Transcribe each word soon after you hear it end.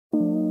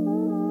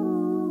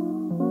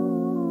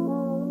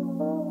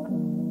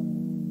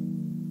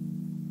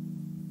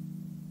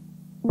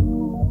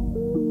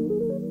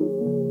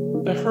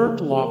The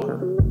Hurt Locker.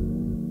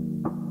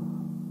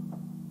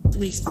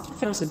 Released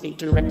 2008,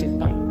 directed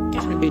by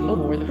Catherine Bigelow.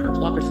 The Hurt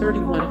Locker,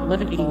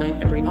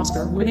 31/11/89, every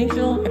Oscar-winning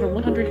film ever,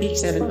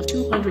 187 of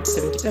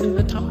 277.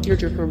 The top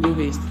tearjerker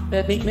movies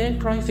that make men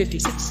cry,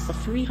 56 of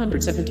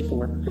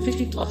 374.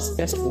 50 plus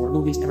best 4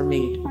 movies ever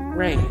made.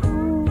 Rank.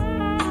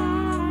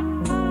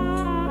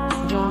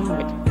 John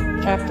Wick,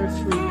 Chapter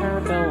 3,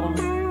 Parabellum.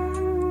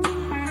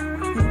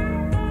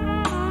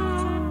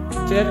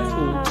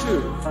 Deadpool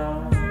 2.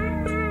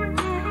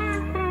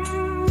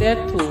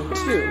 Deadpool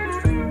 2.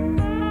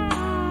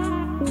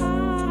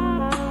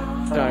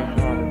 Die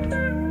Hard.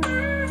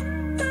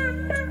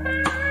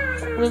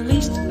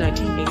 Released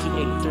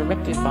 1988,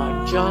 directed by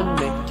John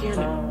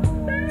McTiernan.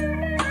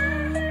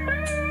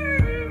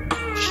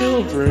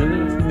 Children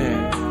of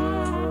Men.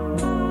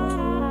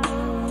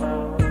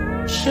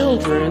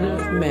 Children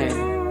of Men.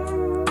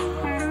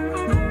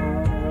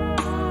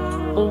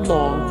 A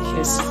Long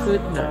Kiss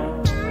Goodnight.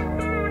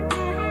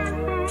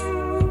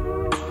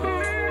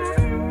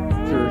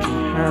 Dirty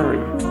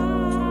Harry.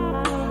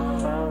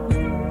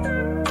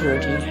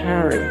 Dirty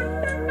Harry.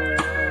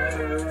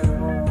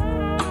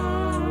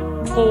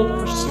 Cold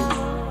Pursuit.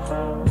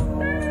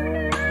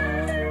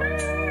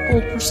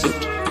 Cold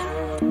Pursuit.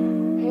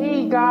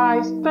 Hey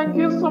guys, thank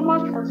you so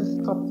much for the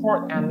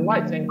support and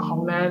likes and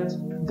comments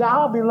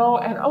down below,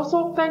 and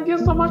also thank you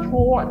so much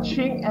for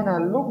watching, and I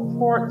look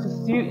forward to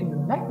see you in the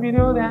next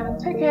video. Then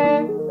take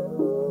care.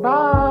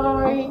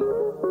 Bye.